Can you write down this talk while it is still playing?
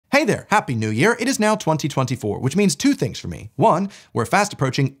Hey there, Happy New Year. It is now 2024, which means two things for me. One, we're fast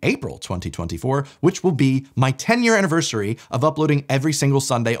approaching April 2024, which will be my 10-year anniversary of uploading every single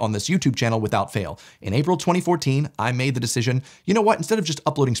Sunday on this YouTube channel without fail. In April 2014, I made the decision, you know what, instead of just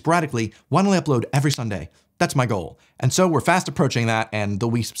uploading sporadically, why don't I upload every Sunday? That's my goal. And so we're fast approaching that, and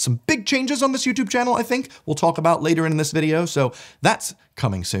there'll be some big changes on this YouTube channel, I think, we'll talk about later in this video, so that's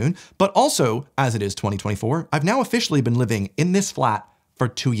coming soon. But also, as it is 2024, I've now officially been living in this flat for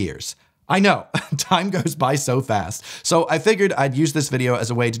 2 years. I know, time goes by so fast. So I figured I'd use this video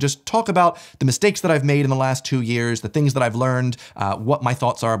as a way to just talk about the mistakes that I've made in the last 2 years, the things that I've learned, what my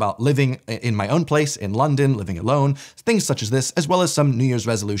thoughts are about living in my own place in London, living alone, things such as this, as well as some New Year's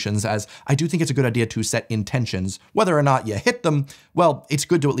resolutions, as I do think it's a good idea to set intentions. Whether or not you hit them, well, it's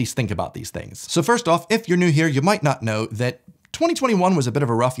good to at least think about these things. So first off, if you're new here, you might not know that 2021 was a bit of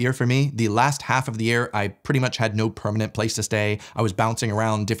a rough year for me. The last half of the year, I pretty much had no permanent place to stay. I was bouncing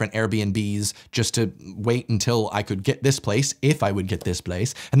around different Airbnbs just to wait until I could get this place, if I would get this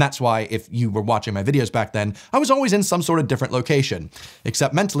place. And that's why, if you were watching my videos back then, I was always in some sort of different location,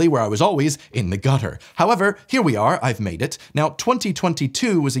 except mentally, where I was always in the gutter. However, here we are, I've made it. Now,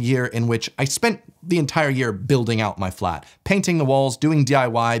 2022 was a year in which I spent the entire year building out my flat, painting the walls, doing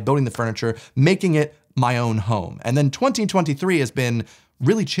DIY, building the furniture, making it my own home. And then 2023 has been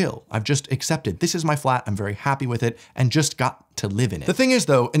really chill. I've just accepted this is my flat, I'm very happy with it, and just got to live in it. The thing is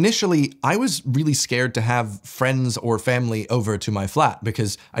though, initially I was really scared to have friends or family over to my flat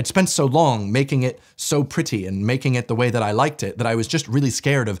because I'd spent so long making it so pretty and making it the way that I liked it that I was just really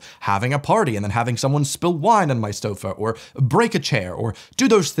scared of having a party and then having someone spill wine on my sofa or break a chair or do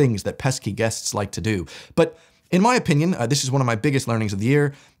those things that pesky guests like to do. But in my opinion, this is one of my biggest learnings of the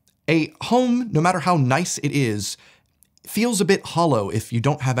year. A home, no matter how nice it is, feels a bit hollow if you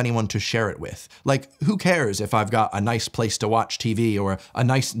don't have anyone to share it with. Like, who cares if I've got a nice place to watch TV or a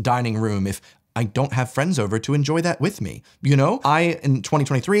nice dining room if I don't have friends over to enjoy that with me, you know? I, in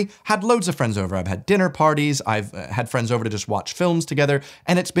 2023, had loads of friends over. I've had dinner parties, I've had friends over to just watch films together,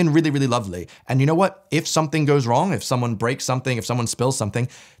 and it's been really, really lovely. And you know what? If something goes wrong, if someone breaks something, if someone spills something,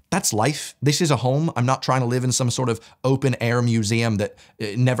 that's life. This is a home. I'm not trying to live in some sort of open air museum that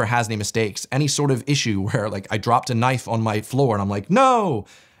never has any mistakes. Any sort of issue where like I dropped a knife on my floor and I'm like, no,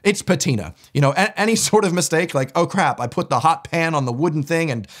 it's patina. You know, any sort of mistake like, oh crap, I put the hot pan on the wooden thing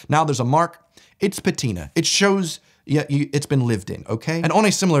and now there's a mark. It's patina. It shows it's been lived in, okay? And on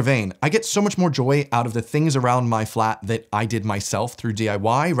a similar vein, I get so much more joy out of the things around my flat that I did myself through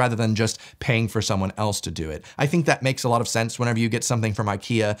DIY rather than just paying for someone else to do it. I think that makes a lot of sense. Whenever you get something from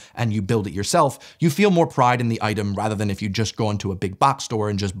IKEA and you build it yourself, you feel more pride in the item rather than if you just go into a big box store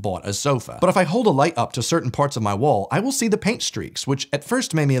and just bought a sofa. But if I hold a light up to certain parts of my wall, I will see the paint streaks, which at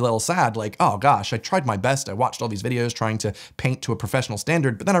first made me a little sad, like, oh gosh, I tried my best. I watched all these videos trying to paint to a professional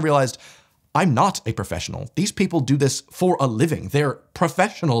standard, but then I realized, I'm not a professional. These people do this for a living. They're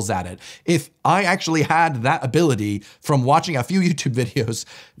professionals at it. If I actually had that ability from watching a few YouTube videos,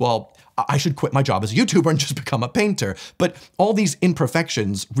 well, I should quit my job as a YouTuber and just become a painter. But all these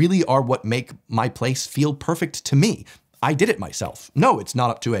imperfections really are what make my place feel perfect to me. I did it myself. No, it's not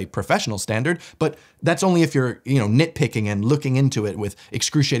up to a professional standard, but that's only if you're, nitpicking and looking into it with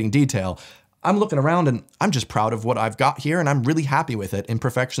excruciating detail. I'm looking around and I'm just proud of what I've got here and I'm really happy with it,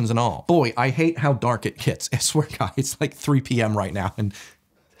 imperfections and all. Boy, I hate how dark it gets. I swear, guys, it's like 3 p.m. right now and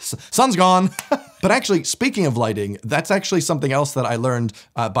sun's gone. But actually, speaking of lighting, that's actually something else that I learned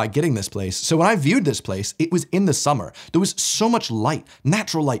by getting this place. So when I viewed this place, it was in the summer. There was so much light,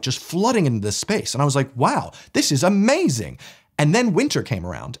 natural light, just flooding into this space. And I was like, wow, this is amazing. And then winter came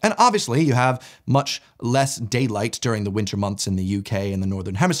around, and obviously you have much less daylight during the winter months in the UK and the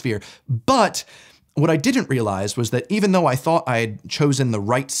Northern Hemisphere, but what I didn't realize was that even though I thought I had chosen the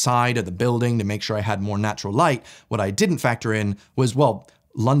right side of the building to make sure I had more natural light, what I didn't factor in was, well,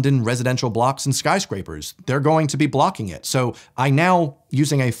 London residential blocks and skyscrapers. They're going to be blocking it. So I now,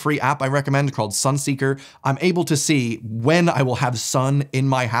 using a free app I recommend called Sunseeker, I'm able to see when I will have sun in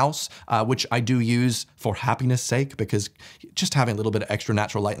my house, which I do use for happiness sake, because just having a little bit of extra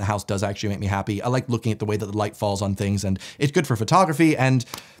natural light in the house does actually make me happy. I like looking at the way that the light falls on things, and it's good for photography, and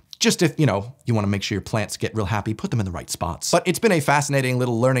just if, you want to make sure your plants get real happy, put them in the right spots. But it's been a fascinating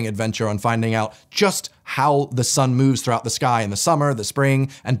little learning adventure on finding out just how the sun moves throughout the sky in the summer, the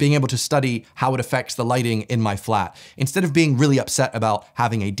spring, and being able to study how it affects the lighting in my flat. Instead of being really upset about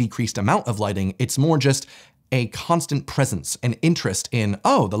having a decreased amount of lighting, it's more just a constant presence and interest in,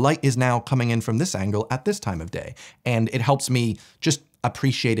 oh, the light is now coming in from this angle at this time of day. And it helps me just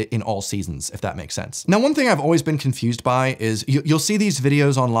appreciate it in all seasons, if that makes sense. Now, one thing I've always been confused by is you'll see these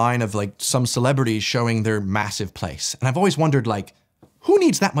videos online of like some celebrities showing their massive place. And I've always wondered, like, who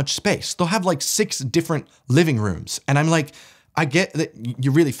needs that much space? They'll have like 6 different living rooms. And I'm like, I get that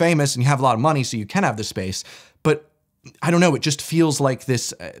you're really famous and you have a lot of money, so you can have this space, but I don't know, it just feels like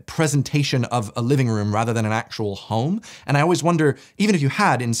this presentation of a living room rather than an actual home. And I always wonder, even if you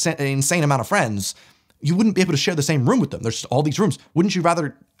had an insane amount of friends, you wouldn't be able to share the same room with them. There's all these rooms. Wouldn't you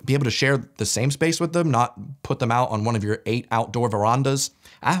rather be able to share the same space with them, not put them out on one of your 8 outdoor verandas?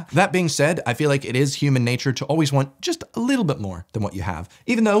 That being said, I feel like it is human nature to always want just a little bit more than what you have.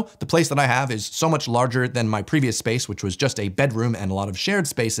 Even though the place that I have is so much larger than my previous space, which was just a bedroom and a lot of shared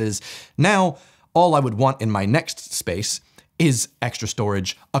spaces, now all I would want in my next space is extra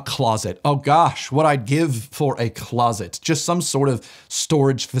storage, a closet. Oh gosh, what I'd give for a closet. Just some sort of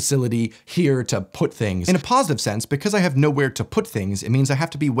storage facility here to put things. In a positive sense, because I have nowhere to put things, it means I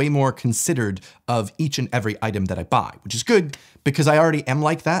have to be way more considered of each and every item that I buy, which is good because I already am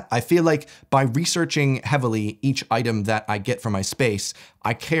like that. I feel like by researching heavily each item that I get from my space,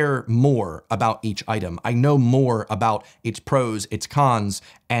 I care more about each item. I know more about its pros, its cons,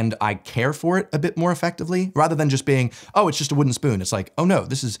 and I care for it a bit more effectively rather than just being, oh, it's just a wooden spoon. It's like, oh no,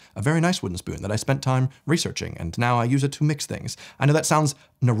 this is a very nice wooden spoon that I spent time researching and now I use it to mix things. I know that sounds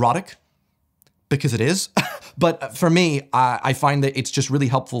neurotic because it is, but for me, I find that it's just really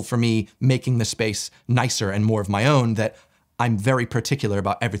helpful for me making the space nicer and more of my own that I'm very particular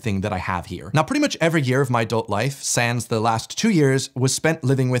about everything that I have here. Now, pretty much every year of my adult life, sans the last 2 years, was spent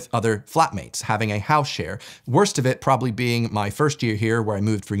living with other flatmates, having a house share. Worst of it probably being my first year here where I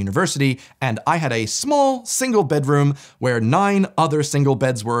moved for university, and I had a small single bedroom where 9 other single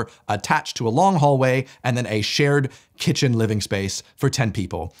beds were attached to a long hallway and then a shared kitchen living space for 10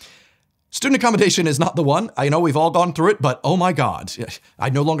 people. Student accommodation is not the one. I know we've all gone through it, but oh my God, I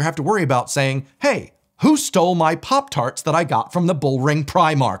no longer have to worry about saying, hey, who stole my Pop-Tarts that I got from the Bullring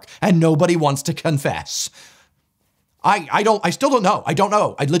Primark? And nobody wants to confess. I still don't know. I don't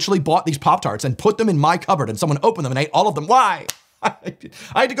know. I literally bought these Pop-Tarts and put them in my cupboard and someone opened them and ate all of them. Why? I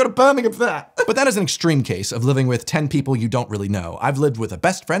had to go to Birmingham for that. But that is an extreme case of living with 10 people you don't really know. I've lived with a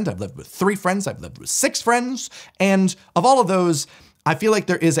best friend, I've lived with 3 friends, I've lived with 6 friends, and of all of those, I feel like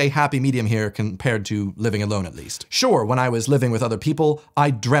there is a happy medium here compared to living alone at least. Sure, when I was living with other people,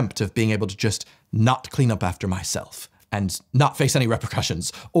 I dreamt of being able to just not clean up after myself and not face any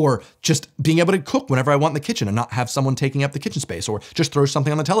repercussions, or just being able to cook whenever I want in the kitchen and not have someone taking up the kitchen space, or just throw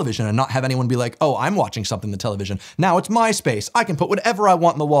something on the television and not have anyone be like, oh, I'm watching something on the television. Now it's my space. I can put whatever I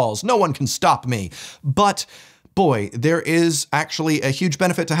want on the walls. No one can stop me. But boy, there is actually a huge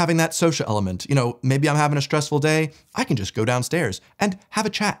benefit to having that social element. You know, maybe I'm having a stressful day. I can just go downstairs and have a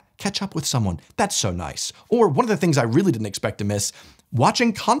chat, catch up with someone. That's so nice. Or one of the things I really didn't expect to miss,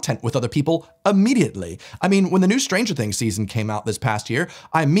 watching content with other people immediately. I mean, when the new Stranger Things season came out this past year,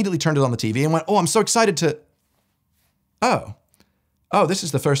 I immediately turned it on the TV and went, oh, I'm so excited to, oh, this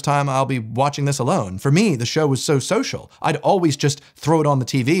is the first time I'll be watching this alone. For me, the show was so social. I'd always just throw it on the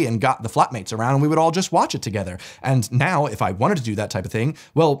TV and got the flatmates around and we would all just watch it together. And now if I wanted to do that type of thing,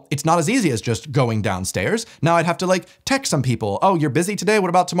 well, it's not as easy as just going downstairs. Now I'd have to like text some people. Oh, you're busy today? What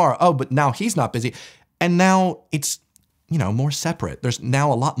about tomorrow? Oh, but now he's not busy. And now it's, you know, more separate. There's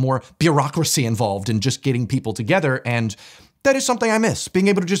now a lot more bureaucracy involved in just getting people together, and that is something I miss, being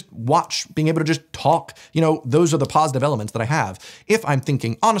able to just watch, being able to just talk. You know, those are the positive elements that I have. If I'm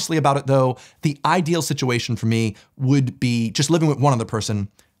thinking honestly about it though, the ideal situation for me would be just living with one other person,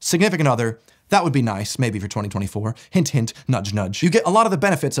 significant other. That would be nice, maybe for 2024. Hint, hint, nudge, nudge. You get a lot of the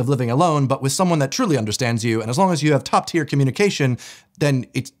benefits of living alone, but with someone that truly understands you, and as long as you have top-tier communication, then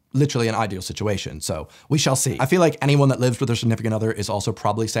it's literally an ideal situation. So we shall see. I feel like anyone that lives with their significant other is also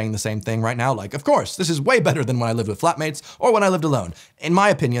probably saying the same thing right now. Like, of course, this is way better than when I lived with flatmates or when I lived alone. In my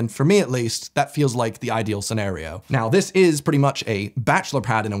opinion, for me at least, that feels like the ideal scenario. Now, this is pretty much a bachelor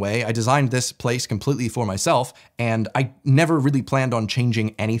pad in a way. I designed this place completely for myself, and I never really planned on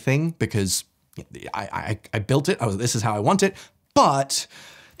changing anything because I built it. This is how I want it. But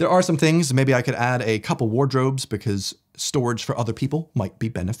there are some things, maybe I could add a couple wardrobes because storage for other people might be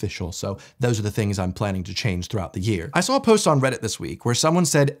beneficial. So those are the things I'm planning to change throughout the year. I saw a post on Reddit this week where someone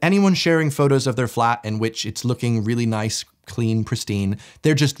said anyone sharing photos of their flat in which it's looking really nice, clean, pristine,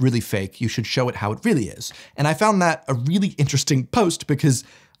 they're just really fake. You should show it how it really is. And I found that a really interesting post because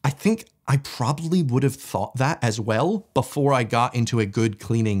I think I probably would have thought that as well before I got into a good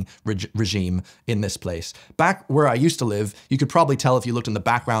cleaning regime in this place. Back where I used to live, you could probably tell if you looked in the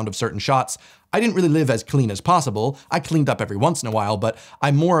background of certain shots, I didn't really live as clean as possible. I cleaned up every once in a while, but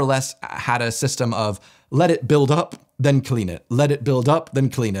I more or less had a system of let it build up, then clean it. Let it build up, then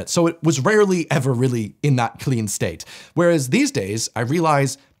clean it. So it was rarely ever really in that clean state. Whereas these days, I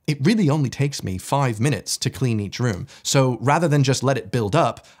realize it really only takes me 5 minutes to clean each room. So rather than just let it build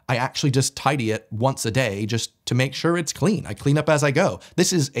up, I actually just tidy it once a day just to make sure it's clean. I clean up as I go.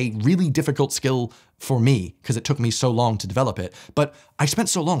 This is a really difficult skill for me because it took me so long to develop it, but I spent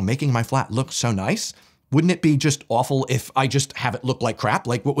so long making my flat look so nice. Wouldn't it be just awful if I just have it look like crap?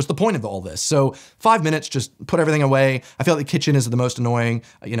 Like, what was the point of all this? So 5 minutes, just put everything away. I feel like the kitchen is the most annoying.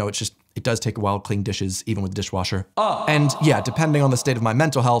 You know, it does take a while to clean dishes, even with the dishwasher. And yeah, depending on the state of my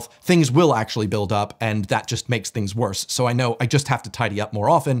mental health, things will actually build up, and that just makes things worse. So I know I just have to tidy up more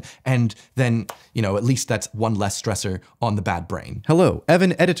often, and then, you know, at least that's one less stressor on the bad brain. Hello,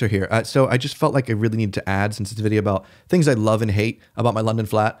 Evan, editor here. So I just felt like I really need to add, since it's a video about things I love and hate about my London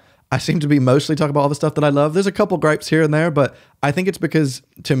flat, I seem to be mostly talking about all the stuff that I love. There's a couple gripes here and there, but I think it's because,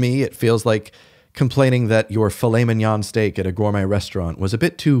 to me, it feels like complaining that your filet mignon steak at a gourmet restaurant was a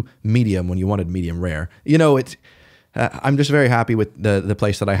bit too medium when you wanted medium rare. You know, I'm just very happy with the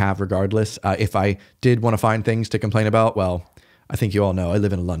place that I have regardless. If I did want to find things to complain about, well, I think you all know I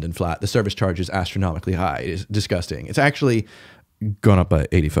live in a London flat. The service charge is astronomically high. It is disgusting. It's actually gone up by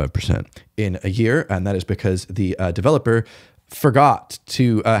 85% in a year, and that is because the developer forgot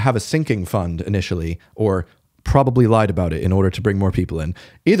to have a sinking fund initially, or probably lied about it in order to bring more people in.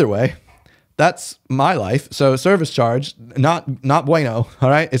 Either way, that's my life. So service charge, not bueno, all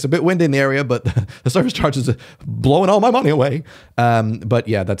right? It's a bit windy in the area, but the service charge is blowing all my money away. But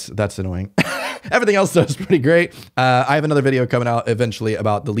yeah, that's annoying. Everything else though is pretty great. I have another video coming out eventually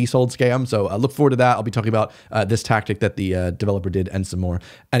about the leasehold scam, so look forward to that. I'll be talking about this tactic that the developer did and some more.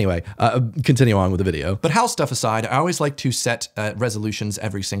 Anyway, continue on with the video. But house stuff aside, I always like to set resolutions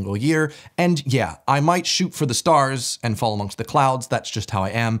every single year, and yeah, I might shoot for the stars and fall amongst the clouds. That's just how I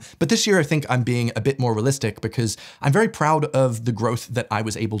am. But this year I think I'm being a bit more realistic because I'm very proud of the growth that I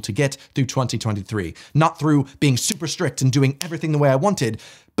was able to get through 2023. Not through being super strict and doing everything the way I wanted,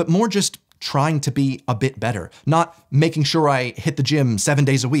 but more just trying to be a bit better, not making sure I hit the gym 7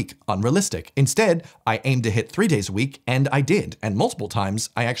 days a week, unrealistic. Instead, I aimed to hit 3 days a week, and I did, and multiple times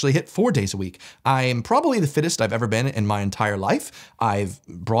I actually hit 4 days a week. I am probably the fittest I've ever been in my entire life. I've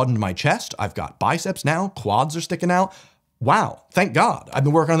broadened my chest, I've got biceps now, quads are sticking out. Wow, thank God. I've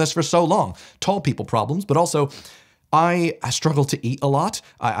been working on this for so long. Tall people problems, but also I struggle to eat a lot.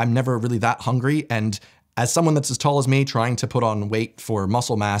 I'm never really that hungry, and as someone that's as tall as me trying to put on weight for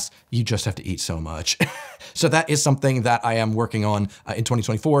muscle mass, you just have to eat so much. So that is something that I am working on in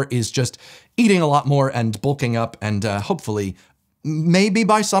 2024, is just eating a lot more and bulking up, and hopefully, maybe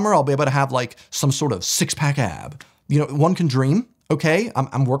by summer, I'll be able to have like some sort of six-pack ab. You know, one can dream. Okay,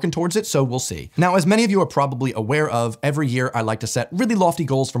 I'm working towards it, so we'll see. Now, as many of you are probably aware of, every year I like to set really lofty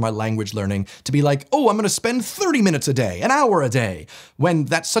goals for my language learning to be like, oh, I'm gonna spend 30 minutes a day, an hour a day, when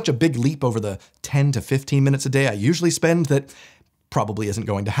that's such a big leap over the 10 to 15 minutes a day I usually spend that probably isn't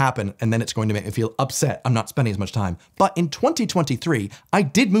going to happen, and then it's going to make me feel upset I'm not spending as much time. But in 2023, I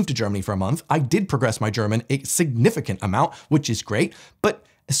did move to Germany for a month. I did progress my German a significant amount, which is great, but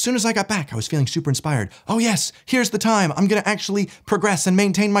as soon as I got back, I was feeling super inspired. Oh yes, here's the time. I'm gonna actually progress and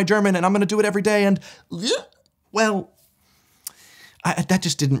maintain my German, and I'm gonna do it every day, and well, that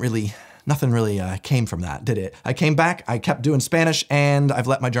just didn't really, nothing really came from that, did it? I came back, I kept doing Spanish, and I've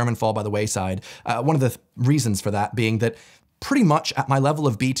let my German fall by the wayside. One of the reasons for that being that pretty much at my level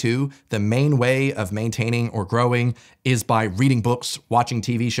of B2, the main way of maintaining or growing is by reading books, watching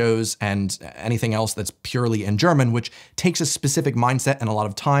TV shows, and anything else that's purely in German, which takes a specific mindset and a lot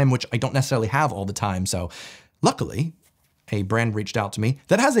of time, which I don't necessarily have all the time. So luckily, a brand reached out to me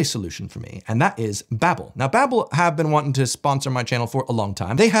that has a solution for me, and that is Babbel. Now, Babbel have been wanting to sponsor my channel for a long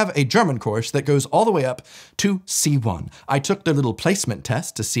time. They have a German course that goes all the way up to C1. I took their little placement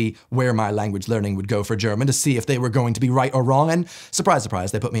test to see where my language learning would go for German, to see if they were going to be right or wrong, and surprise,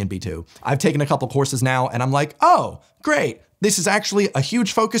 surprise, they put me in B2. I've taken a couple courses now, and I'm like, oh, great. This is actually a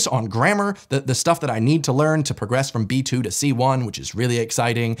huge focus on grammar, the stuff that I need to learn to progress from B2 to C1, which is really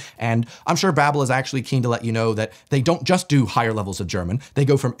exciting. And I'm sure Babbel is actually keen to let you know that they don't just do higher levels of German. They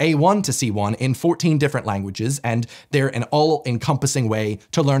go from A1 to C1 in 14 different languages, and they're an all-encompassing way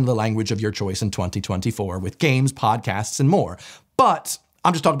to learn the language of your choice in 2024 with games, podcasts, and more. But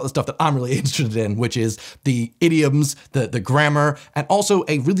I'm just talking about the stuff that I'm really interested in, which is the idioms, the grammar, and also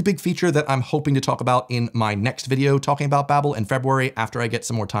a really big feature that I'm hoping to talk about in my next video talking about Babbel in February after I get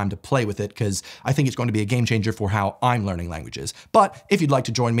some more time to play with it, because I think it's going to be a game changer for how I'm learning languages. But if you'd like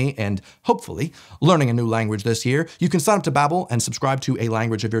to join me and hopefully learning a new language this year, you can sign up to Babbel and subscribe to a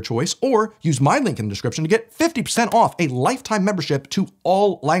language of your choice, or use my link in the description to get 50% off a lifetime membership to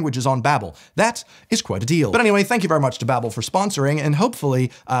all languages on Babbel. That is quite a deal. But anyway, thank you very much to Babbel for sponsoring, and hopefully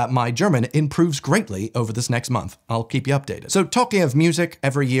hopefully my German improves greatly over this next month. I'll keep you updated. So talking of music,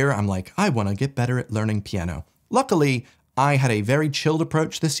 every year I'm like, I want to get better at learning piano. Luckily, I had a very chilled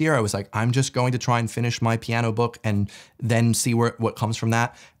approach this year. I was like, I'm just going to try and finish my piano book and then see what comes from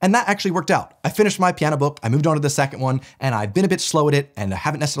that. And that actually worked out. I finished my piano book, I moved on to the second one, and I've been a bit slow at it, and I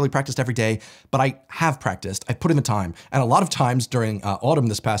haven't necessarily practiced every day, but I have practiced. I put in the time. And a lot of times during autumn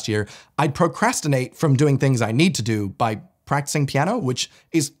this past year, I'd procrastinate from doing things I need to do by practicing piano, which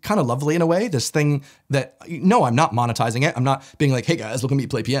is kind of lovely in a way. This thing that, no, I'm not monetizing it. I'm not being like, hey guys, look at me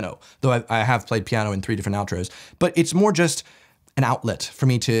play piano. Though I have played piano in 3 different outros, but it's more just an outlet for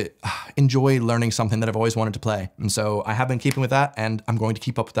me to enjoy learning something that I've always wanted to play. And so I have been keeping with that, and I'm going to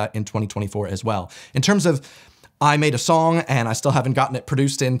keep up with that in 2024 as well. In terms of, I made a song and I still haven't gotten it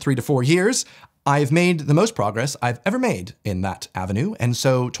produced in 3 to 4 years. I've made the most progress I've ever made in that avenue. And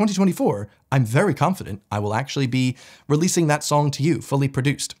so 2024, I'm very confident I will actually be releasing that song to you fully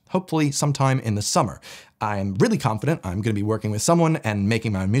produced, hopefully sometime in the summer. I'm really confident I'm going to be working with someone and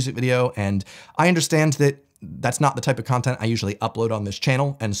making my own music video. And I understand that that's not the type of content I usually upload on this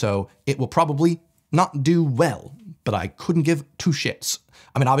channel. And so it will probably not do well, but I couldn't give 2 shits.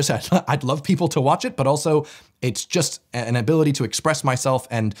 I mean, obviously I'd love people to watch it, but also it's just an ability to express myself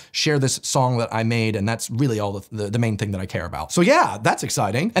and share this song that I made, and that's really all the main thing that I care about. So yeah, that's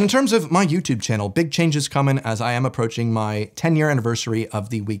exciting. And in terms of my YouTube channel, big changes coming as I am approaching my 10-year anniversary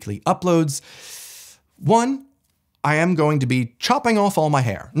of the weekly uploads. 1, I am going to be chopping off all my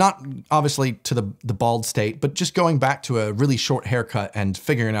hair. Not obviously to the bald state, but just going back to a really short haircut and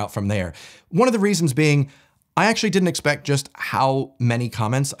figuring it out from there. One of the reasons being, I actually didn't expect just how many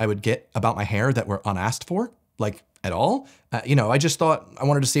comments I would get about my hair that were unasked for, like at all. You know, I just thought I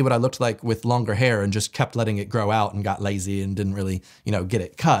wanted to see what I looked like with longer hair and just kept letting it grow out and got lazy and didn't really, you know, get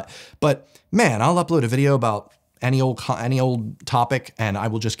it cut. But man, I'll upload a video about any old topic and I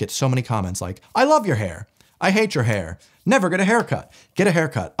will just get so many comments like, I love your hair. I hate your hair. Never get a haircut. Get a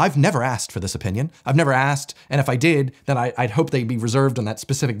haircut. I've never asked for this opinion. I've never asked, and if I did, then I'd hope they'd be reserved on that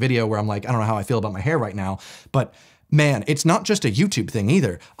specific video where I'm like, I don't know how I feel about my hair right now. But man, it's not just a YouTube thing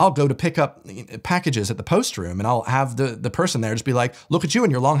either. I'll go to pick up packages at the post room and I'll have the person there just be like, look at you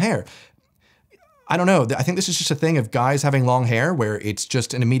and your long hair. I don't know. I think this is just a thing of guys having long hair where it's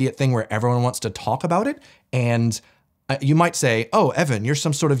just an immediate thing where everyone wants to talk about it. And you might say, oh, Evan, you're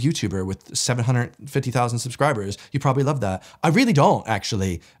some sort of YouTuber with 750,000 subscribers. You probably love that. I really don't,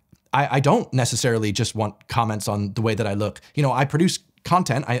 actually. I don't necessarily just want comments on the way that I look. You know, I produce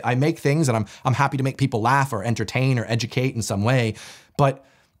content, I make things, and I'm happy to make people laugh or entertain or educate in some way. But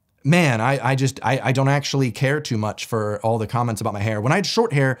man, I don't actually care too much for all the comments about my hair. When I had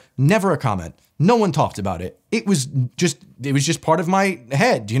short hair, never a comment. No one talked about it. It was just part of my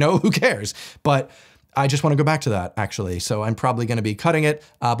head, you know, who cares? But I just want to go back to that, actually. So I'm probably going to be cutting it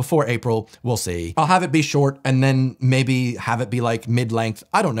before April. We'll see. I'll have it be short and then maybe have it be like mid-length.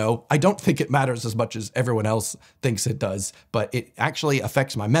 I don't know. I don't think it matters as much as everyone else thinks it does, but it actually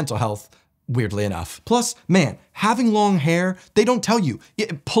affects my mental health, weirdly enough. Plus, man, having long hair, they don't tell you.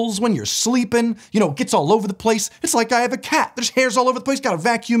 It pulls when you're sleeping, you know, it gets all over the place. It's like I have a cat. There's hairs all over the place. Gotta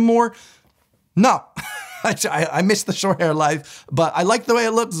vacuum more. No, I miss the short hair life, but I like the way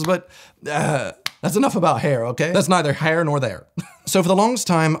it looks, but that's enough about hair, okay? That's neither here nor there. So for the longest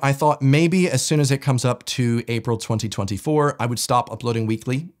time, I thought maybe as soon as it comes up to April 2024, I would stop uploading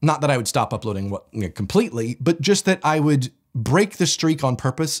weekly. Not that I would stop uploading completely, but just that I would break the streak on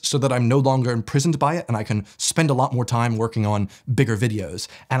purpose so that I'm no longer imprisoned by it and I can spend a lot more time working on bigger videos.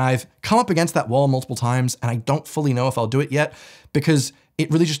 And I've come up against that wall multiple times and I don't fully know if I'll do it yet because it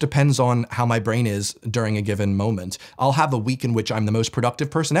really just depends on how my brain is during a given moment. I'll have a week in which I'm the most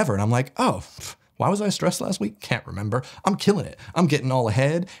productive person ever and I'm like, oh, why was I stressed last week? Can't remember. I'm killing it. I'm getting all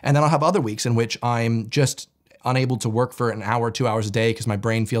ahead. And then I'll have other weeks in which I'm just unable to work for an hour, 2 hours a day because my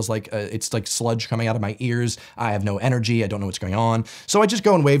brain feels like it's like sludge coming out of my ears. I have no energy. I don't know what's going on. So I just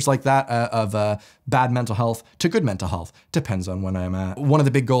go in waves like that of bad mental health to good mental health. Depends on when I'm at. One of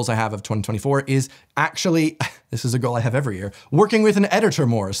the big goals I have of 2024 is actually, this is a goal I have every year, working with an editor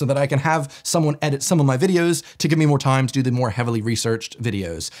more so that I can have someone edit some of my videos to give me more time to do the more heavily researched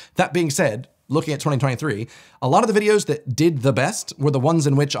videos. That being said, looking at 2023, a lot of the videos that did the best were the ones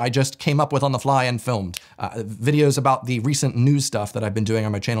in which I just came up with on the fly and filmed. Videos about the recent news stuff that I've been doing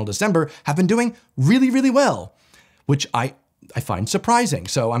on my channel December have been doing really, really well, which I find surprising.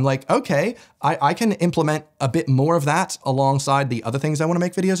 So I'm like, okay, I can implement a bit more of that alongside the other things I want to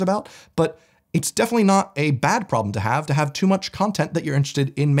make videos about, but it's definitely not a bad problem to have too much content that you're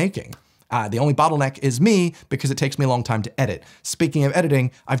interested in making. The only bottleneck is me because it takes me a long time to edit. Speaking of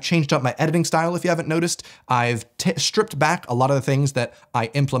editing, I've changed up my editing style if you haven't noticed. I've stripped back a lot of the things that I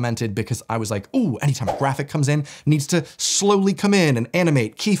implemented because I was like, ooh, anytime a graphic comes in, it needs to slowly come in and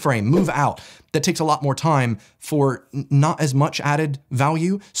animate, keyframe, move out. That takes a lot more time for not as much added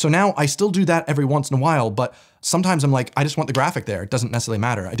value. So now I still do that every once in a while, but sometimes I'm like, I just want the graphic there. It doesn't necessarily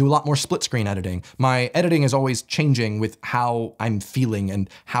matter. I do a lot more split screen editing. My editing is always changing with how I'm feeling and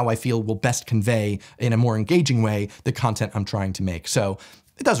how I feel will best convey in a more engaging way the content I'm trying to make. So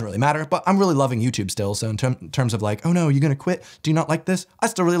it doesn't really matter, but I'm really loving YouTube still. So in terms of like, oh no, you're gonna quit? Do you not like this? I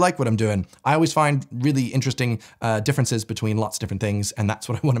still really like what I'm doing. I always find really interesting differences between lots of different things, and that's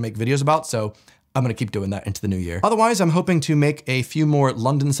what I wanna make videos about. So I'm gonna keep doing that into the new year. Otherwise, I'm hoping to make a few more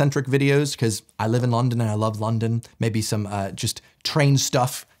London-centric videos because I live in London and I love London. Maybe some just train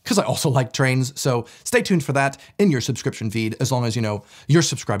stuff, because I also like trains. So stay tuned for that in your subscription feed, as long as you know you're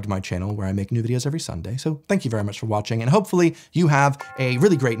subscribed to my channel where I make new videos every Sunday. So thank you very much for watching, and hopefully you have a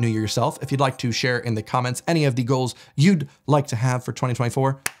really great new year yourself. If you'd like to share in the comments any of the goals you'd like to have for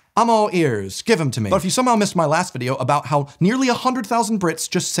 2024, I'm all ears, give them to me. But if you somehow missed my last video about how nearly 100,000 Brits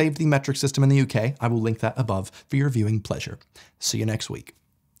just saved the metric system in the UK, I will link that above for your viewing pleasure. See you next week.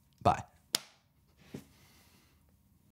 Bye.